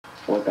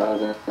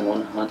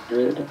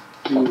4,100.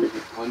 Dude,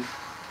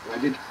 I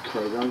did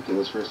program, it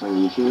was first on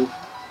YouTube,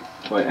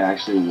 but it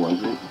actually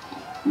wasn't,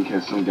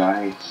 because some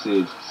guy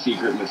said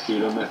secret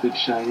Masuda method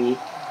shiny,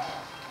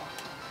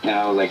 and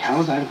I was like, how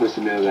was I supposed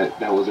to know that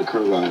that was a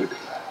Krogan?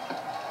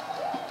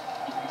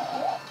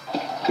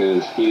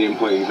 Because he didn't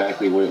put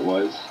exactly what it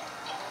was.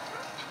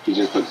 He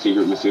just put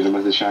secret Masuda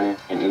method shiny,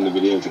 and in the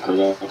video it's a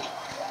Krogan.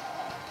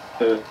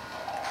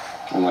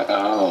 I'm like,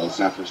 oh, it's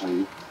not first on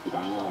YouTube.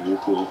 Oh, you're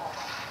cool.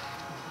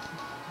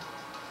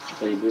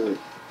 How do you do it?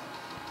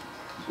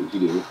 What you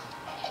do?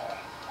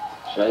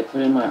 Should I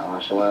put in my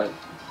Oshawott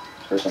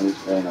first on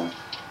YouTube? No.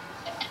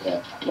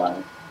 Yeah,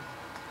 live.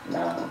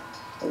 No,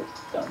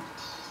 it's dumb.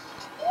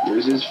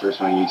 Yours is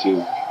first on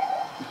YouTube.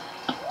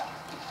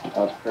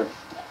 Oh, it's perfect.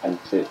 And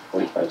sit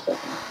 45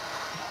 seconds.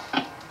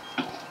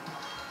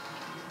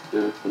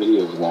 Your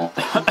video is long.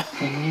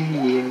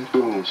 Hey,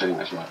 boom, shutting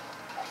my shot.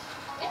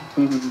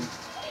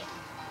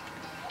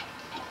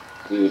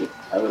 Dude,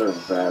 I would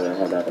have rather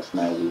had that as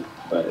Snivy,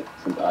 but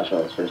since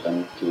Oshawott was first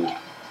on YouTube,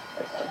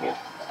 I fuck it.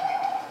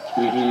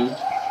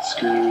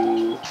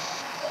 Screw.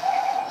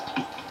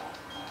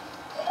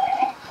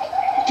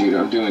 Dude,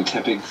 I'm doing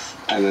Tippix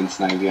and then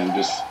Snivy. I'm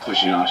just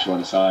pushing Oshawott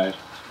aside.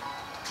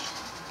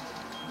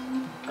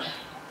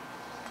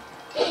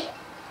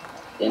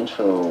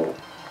 Intro.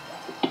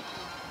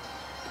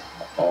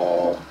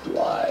 All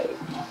live.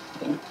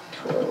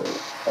 Intro.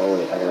 Oh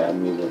wait, I gotta add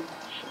music.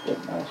 Shit,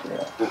 now it's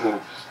real.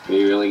 Are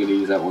you really gonna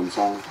use that one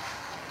song?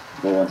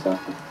 What one song?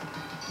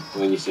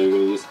 When you say you're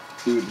gonna use,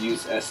 dude,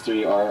 use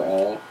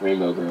S3RL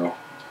Rainbow Girl.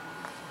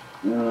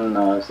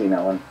 No, I've seen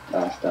that one.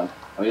 That's dumb.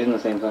 I'm using the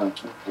same song.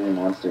 I'm using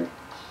Monster.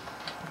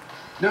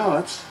 No,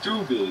 that's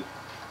stupid.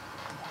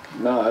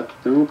 No, that's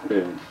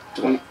stupid.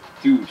 Dude,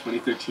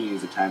 2013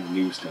 is the time of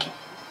new stuff.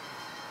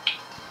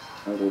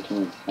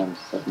 2013 is time to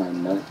suck my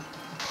nut.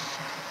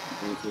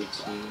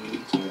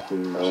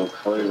 2013, Oh,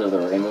 Colors of the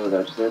Rainbow, is that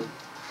what you said?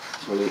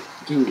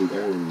 Dude,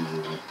 everyone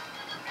uses it.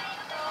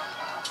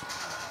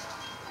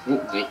 Oh,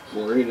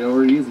 Nightcore, it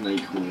already is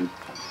Nightcore.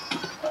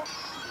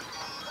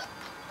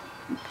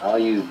 I'll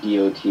use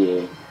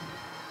DOTA.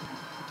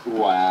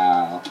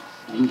 Wow.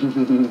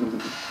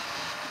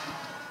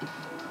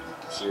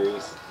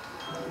 Serious?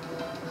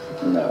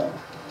 No.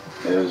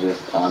 It was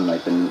just on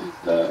like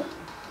the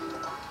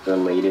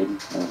related and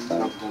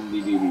stuff.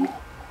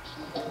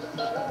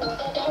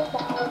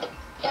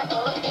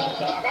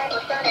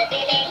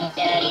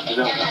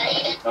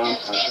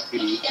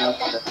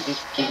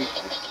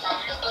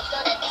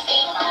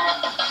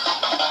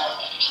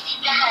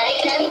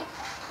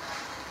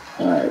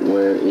 Alright,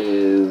 where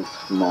is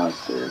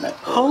Monster Network?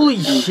 Holy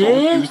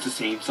shit! Use the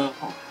same song.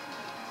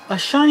 A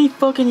shiny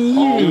fucking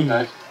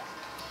Eevee!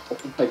 Oh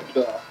my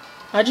god.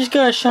 I just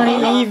got a shiny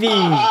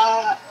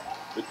Eevee!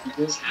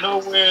 No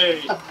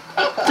way!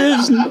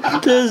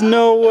 There's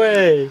no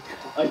way!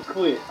 I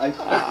quit.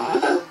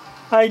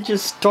 I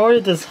just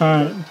started this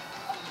hunt.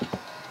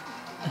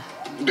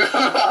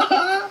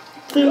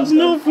 There's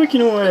no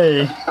freaking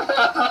way!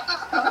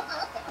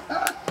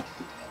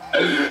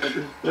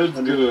 That's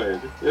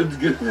good. That's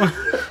good.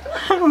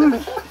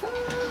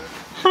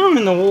 I'm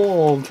in the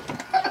world.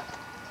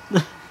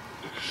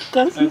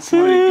 That's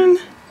insane.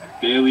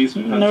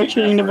 No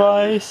cheating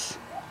device.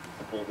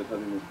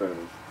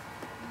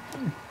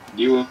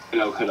 You want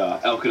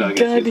Elkada. Elkada You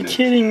gotta be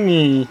kidding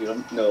me. You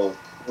don't know.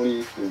 What are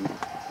you doing?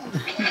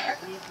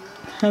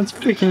 That's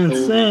freaking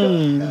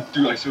insane.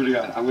 Dude, I swear to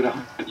God, I'm gonna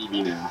hunt an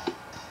Eevee now.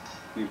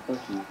 Dude, fuck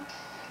you.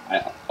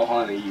 I'll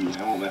hunt an Eevee.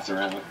 I won't mess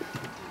around.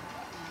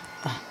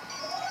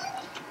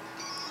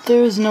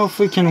 There's no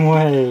freaking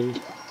way.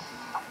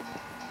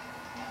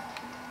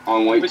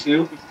 On white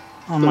too?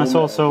 On my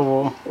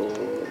SoulSilver.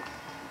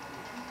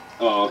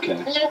 Oh,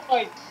 okay. Oh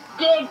my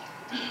god!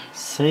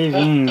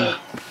 Saving.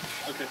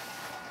 Okay.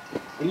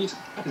 What are you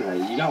talking about?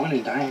 You got one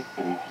in Diamond.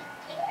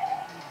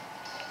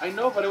 I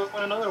know, but I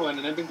want another one,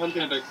 and I've been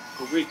hunting it like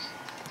for weeks.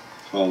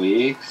 12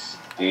 weeks.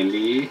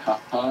 Ellie,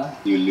 haha,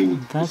 you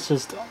lose. That's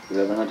just.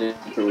 1100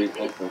 per week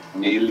also.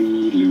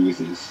 Ellie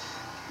loses.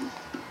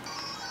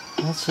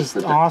 That's just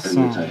Put that in the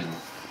awesome. title.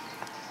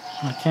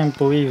 I can't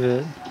believe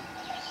it.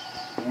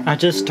 I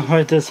just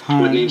started this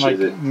hunt nature like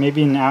is it?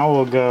 maybe an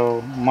hour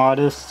ago.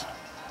 Modest.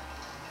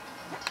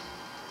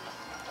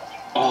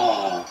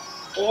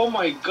 Oh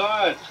my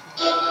god!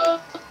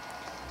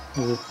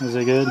 Is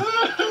it good?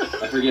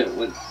 I forget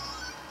what.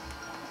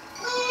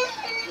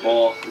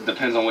 Well, it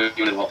depends on what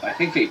you want to. I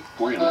think they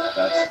pour you on the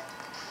best.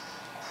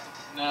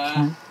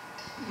 Nah.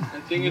 I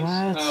think it's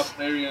What?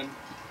 Flareon.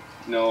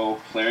 No,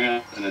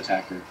 Flareon is an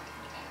attacker.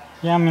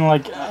 Yeah, I mean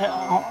like,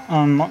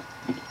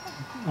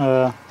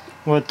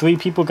 what, 3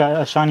 people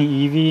got a shiny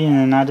Eevee, and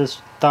then I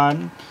just thought,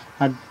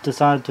 I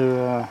decided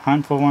to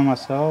hunt for one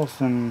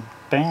myself, and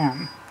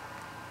bam.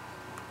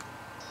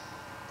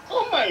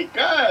 Oh my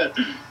god!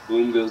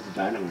 Boom goes the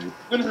dynamite.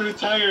 I'm gonna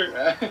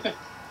retire.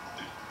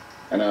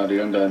 I know,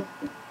 dude, I'm done.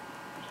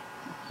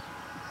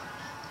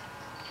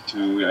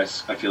 Dude, I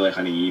feel like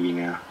hunting Eevee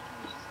now.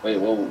 Wait,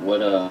 what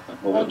was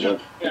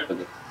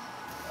it?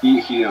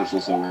 He on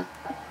SoulSilver.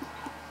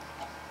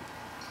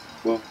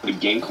 What, the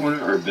game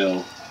corner or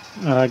Bill?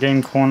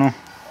 Game corner.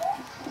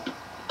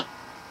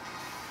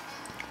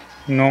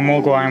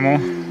 Normal Guimo.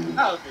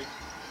 Oh, okay.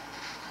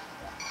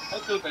 I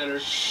feel better.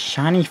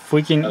 Shiny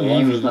freaking As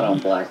long as it's not on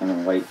Eevee. black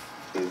and white.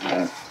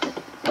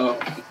 Oh,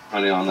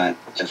 on that.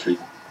 Just for Do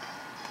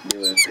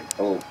it.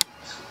 Oh,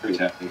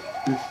 tapping.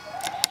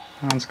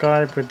 On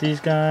Skype with these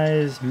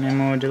guys.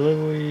 Memo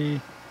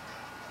delivery.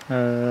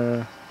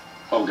 Oh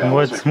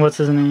god. What's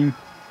his name?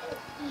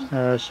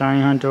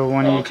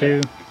 ShinyHunter1001. Oh,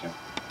 okay.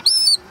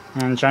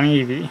 And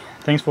Shiny Eevee.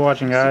 Thanks for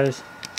watching, guys.